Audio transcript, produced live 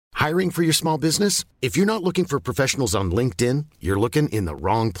Hiring for your small business? If you're not looking for professionals on LinkedIn, you're looking in the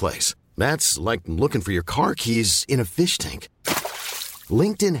wrong place. That's like looking for your car keys in a fish tank.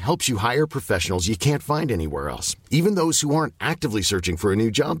 LinkedIn helps you hire professionals you can't find anywhere else, even those who aren't actively searching for a new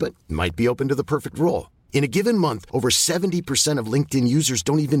job but might be open to the perfect role. In a given month, over 70% of LinkedIn users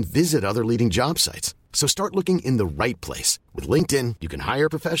don't even visit other leading job sites. So start looking in the right place. With LinkedIn, you can hire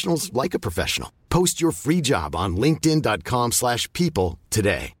professionals like a professional. Post your free job on linkedin.com/people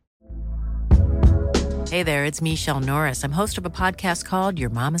today. Hey there, it's Michelle Norris. I'm host of a podcast called Your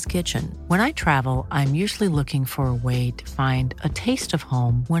Mama's Kitchen. When I travel, I'm usually looking for a way to find a taste of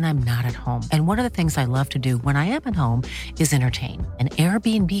home when I'm not at home. And one of the things I love to do when I am at home is entertain. And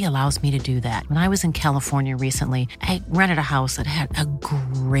Airbnb allows me to do that. When I was in California recently, I rented a house that had a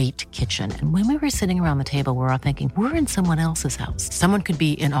great kitchen. And when we were sitting around the table, we're all thinking, we're in someone else's house. Someone could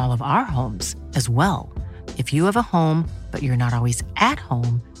be in all of our homes as well. If you have a home, but you're not always at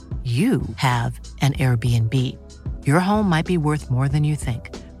home, you have an Airbnb. Your home might be worth more than you think.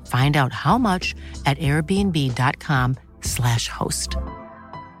 Find out how much at airbnb.com/host. Down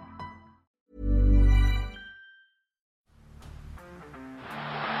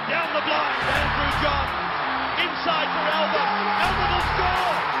the blind, Andrew John. Inside for Albert. Albert will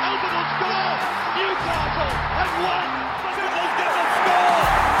score. Albert will score. Newcastle have won. Fiddler's going to score.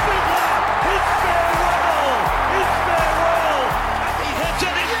 Fiddler, it's farewell. It's farewell. And he hits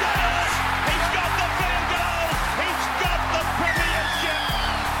it. He does. He's got the field goal. He's got the premiership.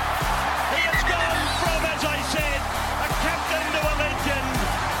 He has gone from, as I said, a captain to a legend,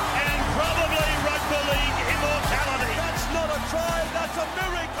 and probably rugby league immortality. That's not a try. That's a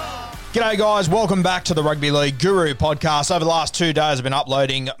miracle. G'day guys, welcome back to the Rugby League Guru podcast. Over the last 2 days I've been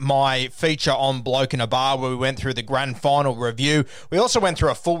uploading my feature on Bloke in a Bar where we went through the grand final review. We also went through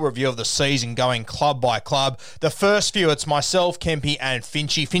a full review of the season going club by club. The first few, it's myself, Kempy and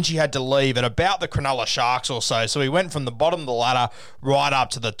Finchy. Finchy had to leave at about the Cronulla Sharks or so we went from the bottom of the ladder right up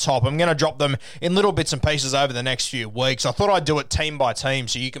to the top. I'm going to drop them in little bits and pieces over the next few weeks. I thought I'd do it team by team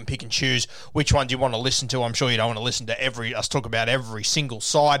so you can pick and choose which ones you want to listen to. I'm sure you don't want to listen to us talk about every single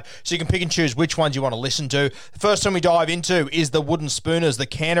side, so you can pick and choose which ones you want to listen to. The first one we dive into is the Wooden Spooners, the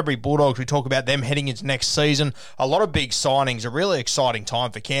Canterbury Bulldogs. We talk about them heading into next season. A lot of big signings, a really exciting time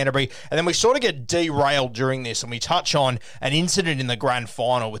for Canterbury. And then we sort of get derailed during this and we touch on an incident in the grand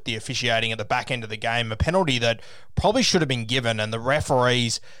final with the officiating at the back end of the game, a penalty that probably should have been given, and the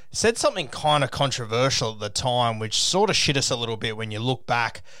referees said something kind of controversial at the time, which sort of shit us a little bit when you look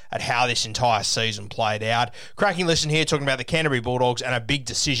back at how this entire season played out. Cracking listen here, talking about the Canterbury Bulldogs and a big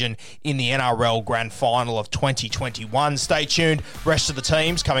decision in the NRL Grand Final of 2021. Stay tuned. Rest of the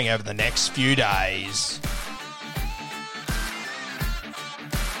teams coming over the next few days.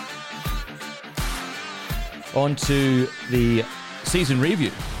 On to the season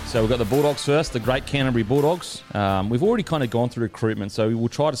review. So we've got the Bulldogs first, the great Canterbury Bulldogs. We've already kind of gone through recruitment, so we will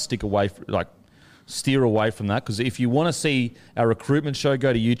try to steer away from that, because if you want to see our recruitment show,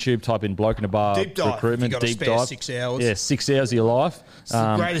 go to YouTube, type in Bloke in a Bar deep dive. Recruitment, You've got deep to spare dive. 6 hours. Yeah, 6 hours of your life. It's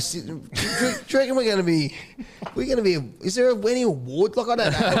the greatest. Do you reckon we're going to be? Is there any award? Like, I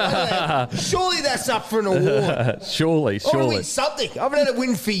don't know. Surely that's up for an award. Surely. I want to win something. I haven't had a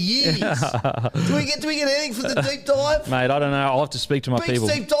win for years. Do we get anything for the deep dive? Mate, I don't know. I'll have to speak to my people.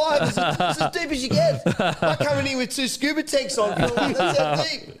 Deep dive. It's as deep as you get. I'm coming in with 2 scuba tanks on. That's how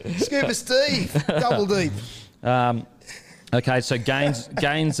deep. Scuba Steve. Double deep. Okay, so gains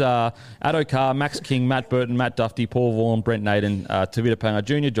Addo Carr, Max King, Matt Burton, Matt Duffy, Paul Vaughan, Brent Naden, Tavita Panga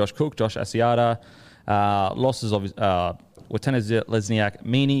Jr., Josh Cook, Josh Asiata. Losses of Watena Lesniak,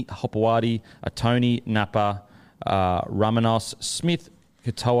 Meany, Hopewadi, Tony, Napa, Ramanos, Smith,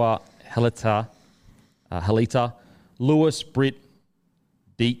 Katoa, Halita, Lewis, Britt,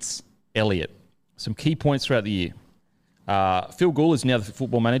 Dietz, Elliott. Some key points throughout the year. Phil Gould is now the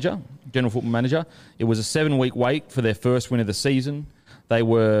general football manager. It was a 7-week wait for their first win of the season. They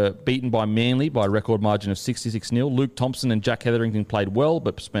were beaten by Manly by a record margin of 66-0. Luke Thompson and Jack Hetherington played well,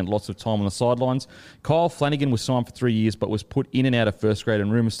 but spent lots of time on the sidelines. Kyle Flanagan was signed for 3 years, but was put in and out of first grade,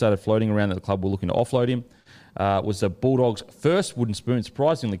 and rumours started floating around that the club were looking to offload him. Was the Bulldogs' first wooden spoon,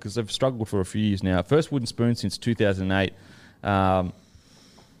 surprisingly, because they've struggled for a few years now. First wooden spoon since 2008. Aaron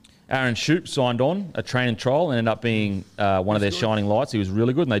Shoup signed on a train and trial and ended up being one of their shining lights. He was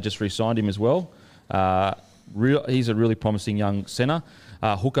really good, and they just re-signed him as well. He's a really promising young centre.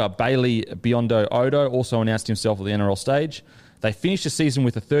 Hooker Bailey Biondo Odo also announced himself at the NRL stage. They finished the season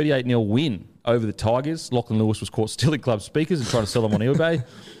with a 38-0 win over the Tigers. Lachlan Lewis was caught stealing club speakers and trying to sell them on eBay.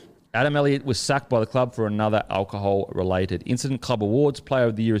 Adam Elliott was sacked by the club for another alcohol-related incident. Club awards, Player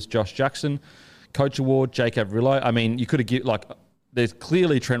of the Year is Josh Jackson. Coach award, Jacob Rillo. I mean, you could have given, there's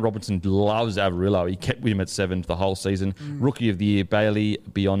clearly Trent Robinson loves Averillo. He kept with him at 7 for the whole season. Rookie of the year, Bailey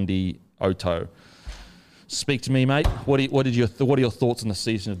Biondi Oto. Speak to me, mate. What are your thoughts on the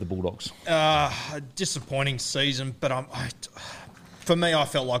season of the Bulldogs? A disappointing season, but for me, I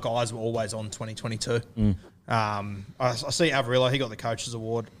felt like eyes were always on 2022. I see Averillo. He got the Coaches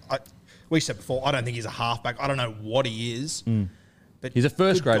Award. We said before, I don't think he's a halfback. I don't know what he is. But He's a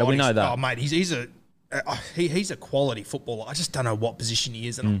first grader. We know that. Oh, mate, he's a quality footballer. I just don't know what position he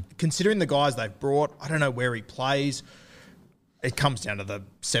is. And considering the guys they've brought, I don't know where he plays. It comes down to the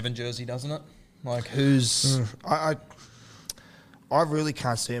 7 jersey, doesn't it? Like, who's... I really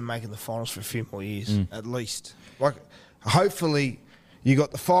can't see him making the finals for a few more years, at least. Like, hopefully, you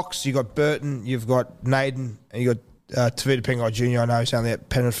got the Fox, you got Burton, you've got Naden, and you got Tavita Pengai Jr. I know he's only at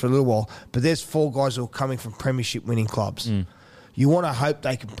Penrith for a little while, but there's 4 guys who are coming from premiership winning clubs. You want to hope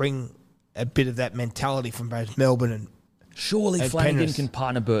they can bring a bit of that mentality from both Melbourne and Surely Flanagan Penrith can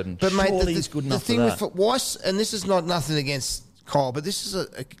partner Burton. But mate, Surely he's good enough the thing for that. with Weiss, and this is nothing against Kyle, but this is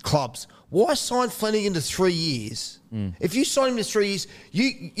a clubs. Why sign Flanagan to 3 years? If you sign him to 3 years,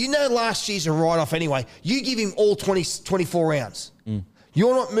 you know last year's a write-off anyway. You give him all 24 rounds.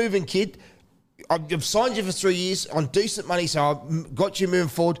 You're not moving, kid. I've signed you for 3 years on decent money, so I've got you moving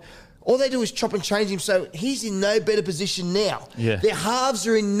forward. All they do is chop and change him, so he's in no better position now. Yeah. Their halves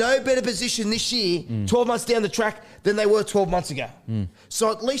are in no better position this year, 12 months down the track, than they were 12 months ago.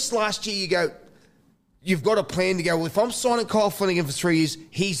 So at least last year you go, you've got a plan to go, well, if I'm signing Kyle Flanagan for 3 years,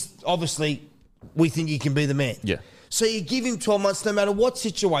 he's obviously, we think he can be the man. Yeah. So you give him 12 months no matter what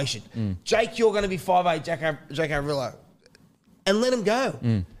situation. Jake, you're going to be 5'8", Jake Averillo. And let him go.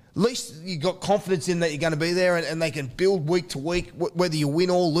 At least you got confidence in that you're going to be there and they can build week to week. Whether you win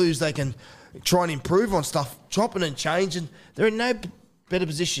or lose, they can try and improve on stuff, chopping and changing. They're in no better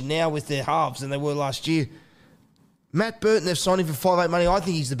position now with their halves than they were last year. Matt Burton, they've signed him for 5'8" money. I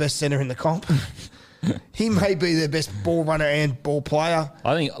think he's the best centre in the comp. He may be their best ball runner and ball player.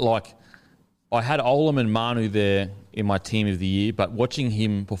 I think, I had Olam and Manu there in my team of the year, but watching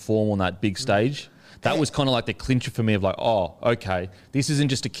him perform on that big stage, that was kind of like the clincher for me of like, oh, okay, this isn't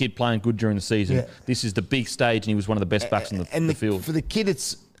just a kid playing good during the season. Yeah. This is the big stage, and he was one of the best backs in the field. For the kid,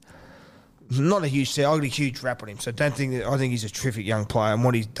 it's not a huge set. I got a huge rap on him, so I think he's a terrific young player, and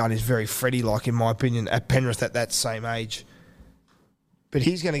what he's done is very Freddie-like, in my opinion, at Penrith at that same age. But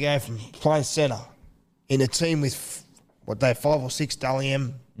he's going to go from playing centre in a team with, they have 5 or 6 Dally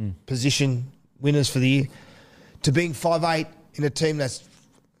M position winners for the year, to being 5'8" in a team that's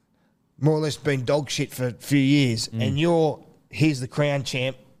more or less been dog shit for a few years, and here's the crown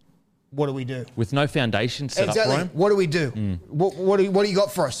champ. What do we do? With no foundation set up for him. What do we do? What do you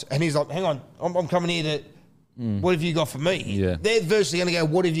got for us? And he's like, hang on, I'm coming here to. What have you got for me? Yeah. They're virtually going to go,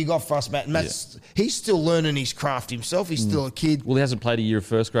 what have you got for us, Matt? And Matt's he's still learning his craft himself. He's still a kid. Well, he hasn't played a year of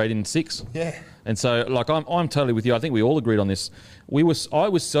first grade in 6. Yeah. And so, I'm totally with you. I think we all agreed on this.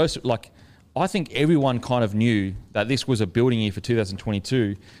 I think everyone kind of knew that this was a building year for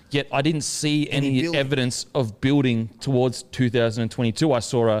 2022, yet I didn't see any evidence of building towards 2022. I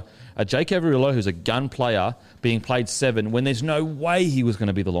saw a Jake Averillo, who's a gun player, being played 7 when there's no way he was going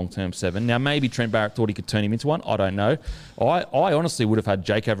to be the long-term 7. Now, maybe Trent Barrett thought he could turn him into one. I don't know. I honestly would have had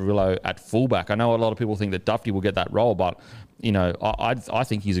Jake Averillo at fullback. I know a lot of people think that Dufty will get that role, but I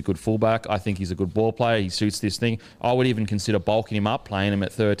think he's a good fullback. I think he's a good ball player. He suits this thing. I would even consider bulking him up, playing him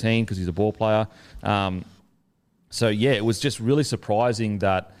at 13 because he's a ball player. It was just really surprising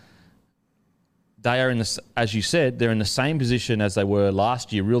that they are as you said, they're in the same position as they were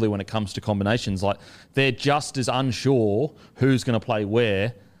last year, really, when it comes to combinations. Like, they're just as unsure who's going to play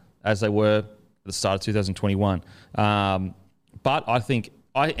where as they were at the start of 2021. But I think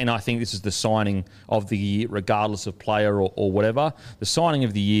this is the signing of the year, regardless of player or whatever. The signing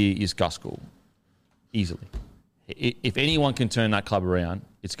of the year is Gus Gould, easily. If anyone can turn that club around,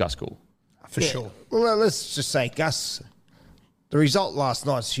 it's Gus Gould. For sure. Well, let's just say Gus, the result last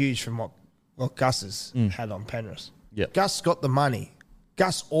night's huge from what Gus has had on Penrith. Yep. Gus got the money.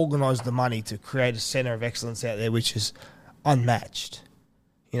 Gus organised the money to create a centre of excellence out there, which is unmatched.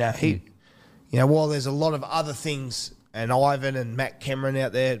 While there's a lot of other things, and Ivan and Matt Cameron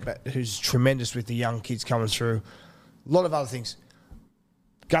out there, who's tremendous with the young kids coming through, a lot of other things.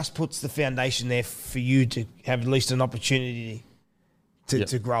 Gus puts the foundation there for you to have at least an opportunity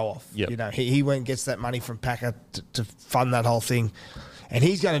to grow off. Yep. He went and gets that money from Packer to fund that whole thing. And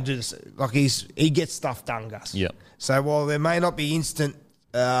he's going to do this. Like, he gets stuff done, Gus. Yep. So while there may not be instant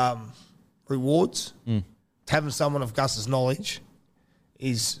rewards, having someone of Gus's knowledge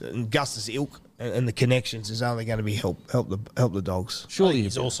and Gus's ilk and the connections is only going to be help the Dogs. Surely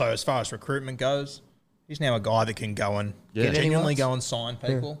He's also, as far as recruitment goes, He's now a guy that can go and genuinely go and sign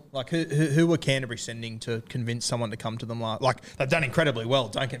people. Yeah. Like, who were Canterbury sending to convince someone to come to them? Like, they've done incredibly well,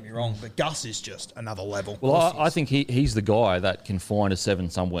 don't get me wrong, but Gus is just another level. Well, I think he's the guy that can find a 7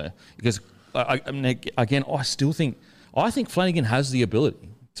 somewhere. Because, I think Flanagan has the ability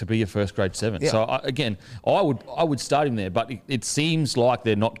to be a first-grade 7. Yeah. So, I would start him there, but it seems like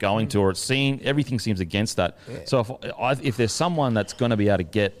they're not going to, or everything seems against that. Yeah. So, if there's someone that's going to be able to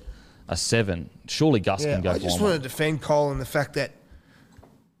get a 7, surely Gus can go. I just want to defend Cole and the fact that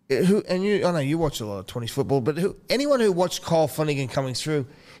I know you watch a lot of 20s football, but anyone who watched Kyle Flanagan coming through,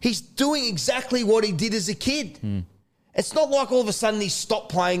 he's doing exactly what he did as a kid. It's not like all of a sudden he's stopped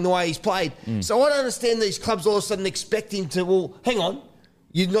playing the way he's played. So I don't understand these clubs all of a sudden expect him to, well, hang on,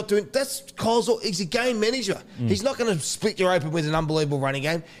 you're not doing... He's a game manager. He's not going to split you open with an unbelievable running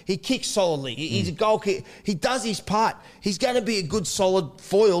game. He kicks solidly. He's a goal kicker. He does his part. He's going to be a good, solid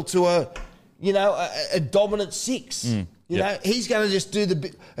foil to a dominant 6. You know, he's going to just do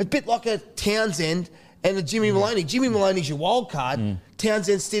a bit like a Townsend and a Jimmy Maloney. Jimmy Maloney's your wild card.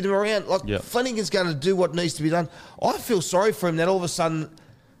 Townsend steered him around. Flanagan's going to do what needs to be done. I feel sorry for him that all of a sudden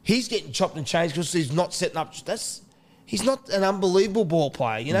he's getting chopped and changed because he's not setting up... He's not an unbelievable ball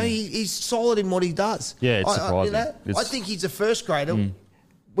player. You know, he's solid in what he does. Yeah, it's surprising. I think he's a first grader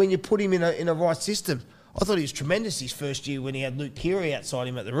when you put him in a right system. I thought he was tremendous his first year when he had Luke Keary outside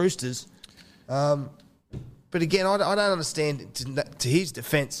him at the Roosters. But again, I don't understand, to his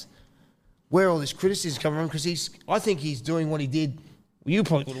defence, where all this criticism comes from, because I think he's doing what he did. Well, you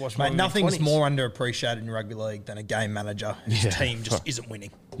probably would have watched more. Nothing's more underappreciated in rugby league than a game manager whose team just isn't winning.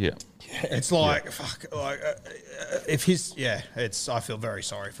 Yeah. It's like, if his... Yeah, I feel very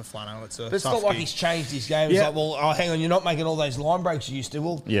sorry for Flano. But it's not like he's changed his game. It's like, well, hang on, you're not making all those line breaks you used to.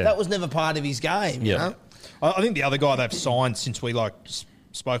 Well, that was never part of his game, you know? I think the other guy they've signed since we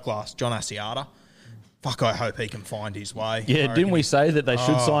spoke last, John Asiata. Fuck, I hope he can find his way. Yeah, didn't we say that they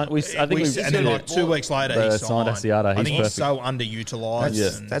should sign? And then 2 weeks later, he signed Asiata. I think he's so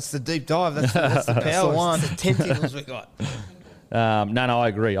underutilised. That's the deep dive. That's the power. That's the one. The tentacles we got. No, I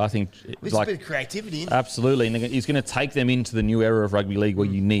agree. I think there's a bit of creativity in it. Absolutely. And he's going to take them into the new era of rugby league where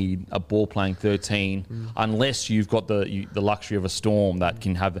you need a ball-playing 13 unless you've got the luxury of a Storm that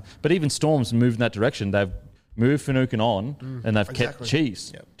can have... But even Storm's moved in that direction. They've moved Finucane on and they've kept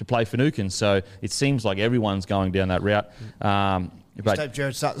Cheese to play Finucane. So it seems like everyone's going down that route. But hope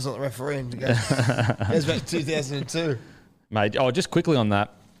Jared Sutton's not the referee. It goes back to 2002. Mate, just quickly on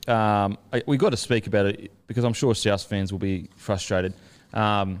that. We've got to speak about it because I'm sure South fans will be frustrated.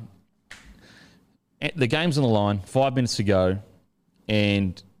 The game's on the line, 5 minutes to go,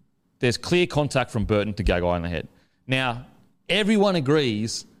 and there's clear contact from Burton to Gagai in the head. Now, everyone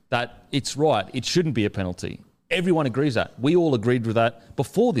agrees that it's right. It shouldn't be a penalty. Everyone agrees that. We all agreed with that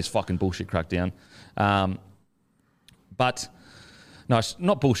before this fucking bullshit crackdown. But, no, it's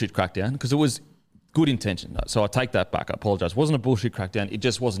not bullshit crackdown because it was good intention. So I take that back. I apologise. It wasn't a bullshit crackdown. It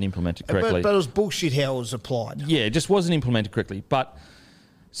just wasn't implemented correctly. But it was bullshit how it was applied. Yeah, it just wasn't implemented correctly. But,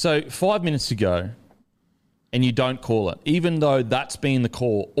 so 5 minutes to go and you don't call it, even though that's been the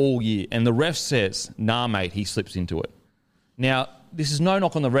call all year. And the ref says, nah, mate, he slips into it. Now, this is no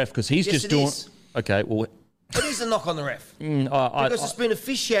knock on the ref because he's just doing... Is. Okay, well... It is a knock on the ref. Because it's been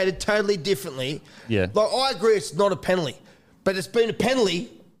officiated totally differently. Yeah. Like, I agree it's not a penalty, but it's been a penalty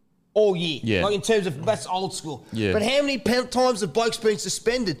all year. Yeah. Like, in terms of... That's old school. Yeah. But how many times have blokes been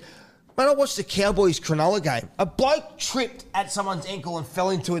suspended? When I watched the Cowboys Cronulla game, a bloke tripped at someone's ankle and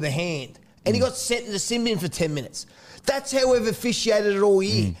fell into the hand, and he got sent to the sin bin for 10 minutes. That's how we've officiated it all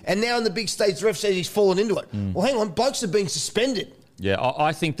year. And now in the big states, the ref says he's fallen into it. Well, hang on, blokes are being suspended. Yeah,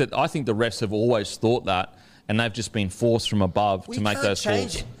 I think the refs have always thought that, and they've just been forced from above to make those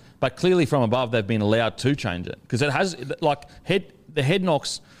calls. But clearly from above, they've been allowed to change it because it has the head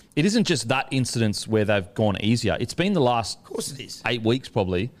knocks. It isn't just that incidents where they've gone easier. It's been the last, of course, it is 8 weeks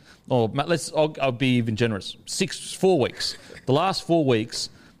probably. Or I'll be even generous. 4 weeks. The last 4 weeks,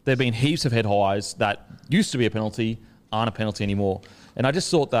 there've been heaps of head highs that used to be a penalty, aren't a penalty anymore. And I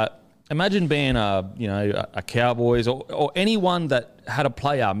just thought that. Imagine being a Cowboys or anyone that had a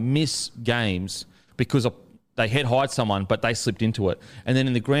player miss games because they head hide someone, but they slipped into it. And then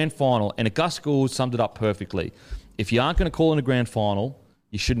in the grand final, and Gus Gould summed it up perfectly. If you aren't going to call in a grand final,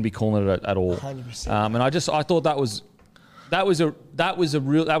 you shouldn't be calling it at all. 100%. And I thought that was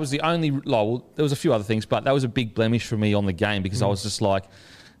the only. Well, there was a few other things, but that was a big blemish for me on the game because I was just like,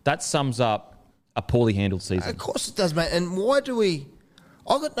 that sums up a poorly handled season. Of course it does, mate. And why do we?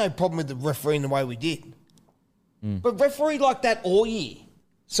 I've got no problem with the refereeing the way we did. But referee like that all year.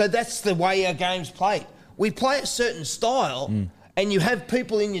 So that's the way our game's played. We play a certain style, and you have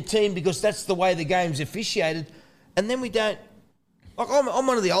people in your team because that's the way the game's officiated, and then we don't. Like I'm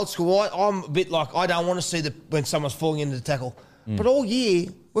one of the old school. I'm a bit like I don't want to see when someone's falling into the tackle. But all year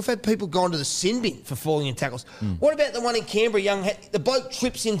we've had people gone to the sin bin for falling in tackles. What about the one in Canberra? The bloke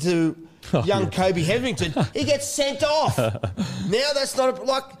trips into Kobe Hetherington. He gets sent off. Now that's not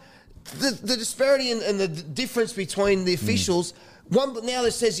the disparity and the difference between the officials. One now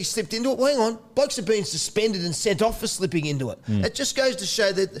that says he slipped into it. Well, hang on. Blokes have been suspended and sent off for slipping into it. It just goes to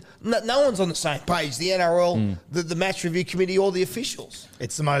show that no one's on the same page. The NRL, the match review committee, all the officials.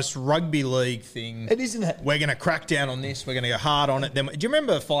 It's the most rugby league thing. It isn't it? We're going to crack down on this. We're going to go hard on it. Then, do you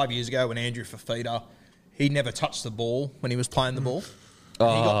remember 5 years ago when Andrew Fafita, he never touched the ball when he was playing the ball? He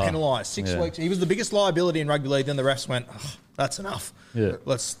got penalised 6 weeks. He was the biggest liability in rugby league. Then the refs went, that's enough. Yeah.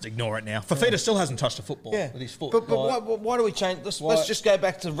 Let's ignore it now. Fafita still hasn't touched a football with his foot. But why do we change? Let's just go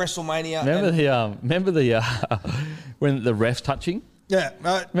back to WrestleMania. Remember the when the refs touching? Yeah.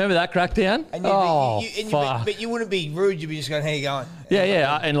 Remember that crackdown? And fuck. but you wouldn't be rude. You'd be just going, "How you going?"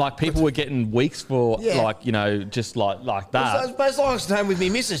 Yeah. And like people were getting weeks for just like that. As long as I'm home with me,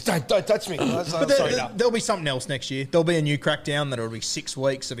 missus, don't touch me. There'll be something else next year. There'll be a new crackdown that'll be 6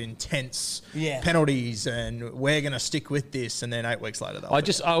 weeks of intense penalties, and we're going to stick with this. And then 8 weeks later,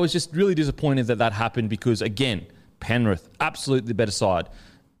 I was just really disappointed that happened because again, Penrith absolutely the better side.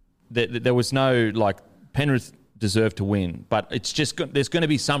 There was no Penrith deserve to win, but it's just there's going to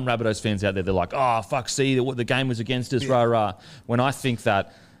be some Rabbitohs fans out there. They're like, "Oh fuck, see the game was against us, rah rah." When I think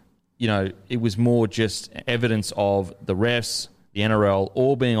that, it was more just evidence of the refs, the NRL,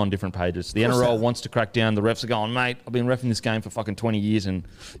 all being on different pages. The NRL wants to crack down. The refs are going, "Mate, I've been reffing this game for fucking 20 years, and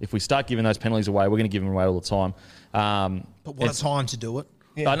if we start giving those penalties away, we're going to give them away all the time." But what a time to do it.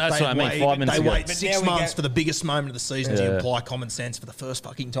 Yeah. That's what I mean. 5 minutes ago. They wait 6 months for the biggest moment of the season to apply common sense for the first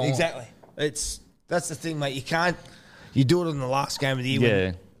fucking time. Exactly. That's the thing, mate. You can't. You do it in the last game of the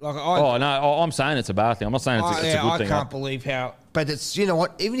year. Yeah. I'm saying it's a bad thing. I'm not saying it's a good thing. I can't believe how. But it's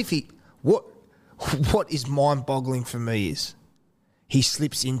what. Even if what is mind-boggling for me is he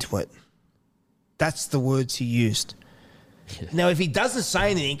slips into it. That's the words he used. Yeah. Now, if he doesn't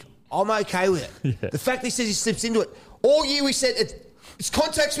say anything, I'm okay with it. Yeah. The fact that he says he slips into it. All year we said it's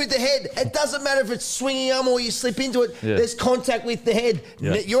contacts with the head. It doesn't matter if it's swinging arm or you slip into it. Yeah. There's contact with the head.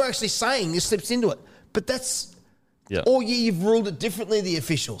 Yeah. You're actually saying you slips into it. But that's all year you've ruled it differently, the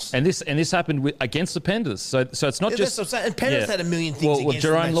officials. And this happened against the Penriths. So it's not just... That's what I'm saying. And Penrith had a million things against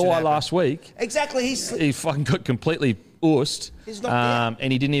them. Well, Jerome Law last week... Exactly. He fucking got completely oosed. He's knocked out.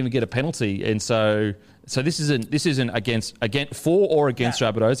 And he didn't even get a penalty. And so this isn't against for or against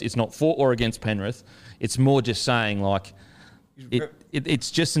Rabbitohs. It's not for or against Penrith. It's more just saying it's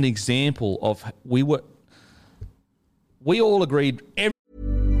just an example of we all agreed.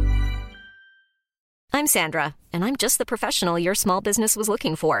 I'm Sandra, and I'm just the professional your small business was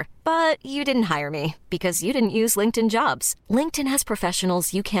looking for. But you didn't hire me because you didn't use LinkedIn Jobs. LinkedIn has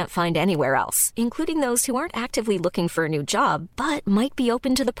professionals you can't find anywhere else, including those who aren't actively looking for a new job, but might be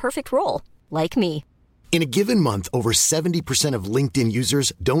open to the perfect role, like me. In a given month, over 70% of LinkedIn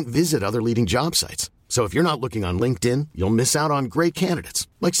users don't visit other leading job sites. So if you're not looking on LinkedIn, you'll miss out on great candidates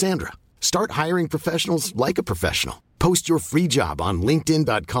like Sandra. Start hiring professionals like a professional. Post your free job on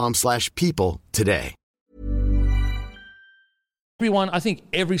linkedin.com/people today. I think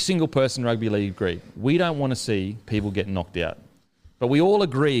every single person in rugby league agreed. We don't want to see people get knocked out. But we all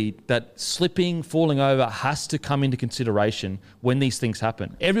agreed that slipping, falling over has to come into consideration when these things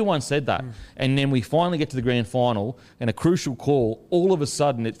happen. Everyone said that. And then we finally get to the grand final and a crucial call. All of a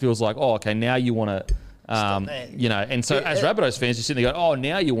sudden it feels like, oh, okay, now you want to... and so as Rabbitohs fans, you sit there and go, oh,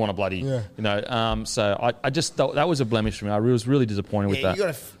 now you want to bloody... So I just thought that was a blemish for me. I was really disappointed with that. You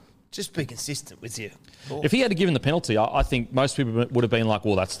got to just be consistent with you. If he had given the penalty, I think most people would have been like,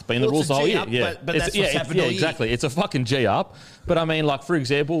 well, that's been the rules the whole year. But that's what's happened all year. Exactly. It's a fucking G up. But I mean, for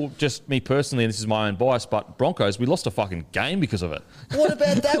example, just me personally, and this is my own bias, but Broncos, we lost a fucking game because of it. What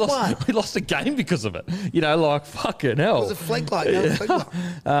about that one? We lost a game because of it. Fucking hell. It was a flag like young Flegler.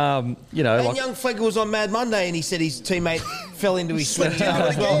 And young Flegler was on Mad Monday and he said his teammate fell into his swinging arm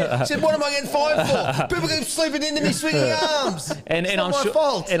as well. He said, what am I getting fined for? People keep sleeping into me swinging arms.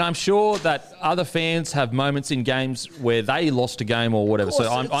 And I'm sure that other fans have moments in games where they lost a game or whatever. So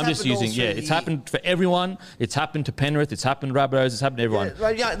I'm just using, it's happened for everyone. It's happened to Penrith. It's happened to Rabbitohs. It's happened to everyone.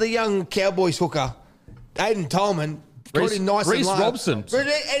 Yeah, the young Cowboys hooker, Aiden Tolman, got in nice Reece and low. Robson.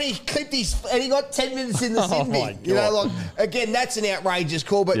 And he clipped and he got 10 minutes in the Sydney. Again, that's an outrageous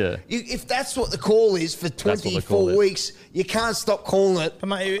call. But if that's what the call is for 24 weeks, you can't stop calling it. But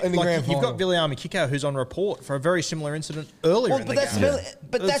mate, in the grand final. You've got Viliami Kikau who's on report for a very similar incident earlier in the game.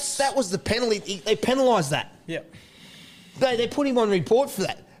 But that was the penalty. They penalised that. Yeah. They put him on report for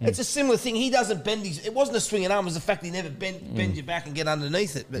that. It's a similar thing. He doesn't bend his... It wasn't a swinging arm. It was the fact he never bend your back and get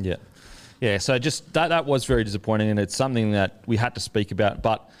underneath it. But Yeah, so just that was very disappointing, and it's something that we had to speak about.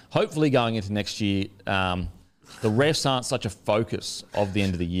 But hopefully going into next year, the refs aren't such a focus of the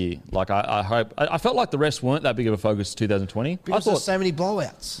end of the year. Like, I hope... I felt like the refs weren't that big of a focus 2020. Because there's so many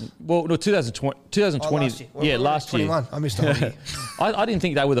blowouts. Well, no, 2020... last year. Last year. 21. I missed a whole year. I didn't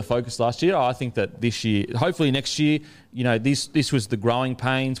think they were the focus last year. I think that this year, hopefully next year, this was the growing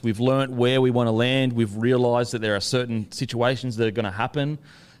pains. We've learnt where we want to land. We've realised that there are certain situations that are going to happen.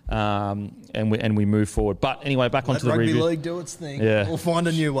 And we move forward. But anyway, back onto the review. Rugby league do its thing. Yeah. We'll find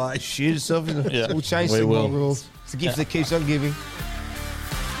a new way. Shoot yourself in the... Yeah. We'll change We the will. rules. It's a gift that keeps on giving.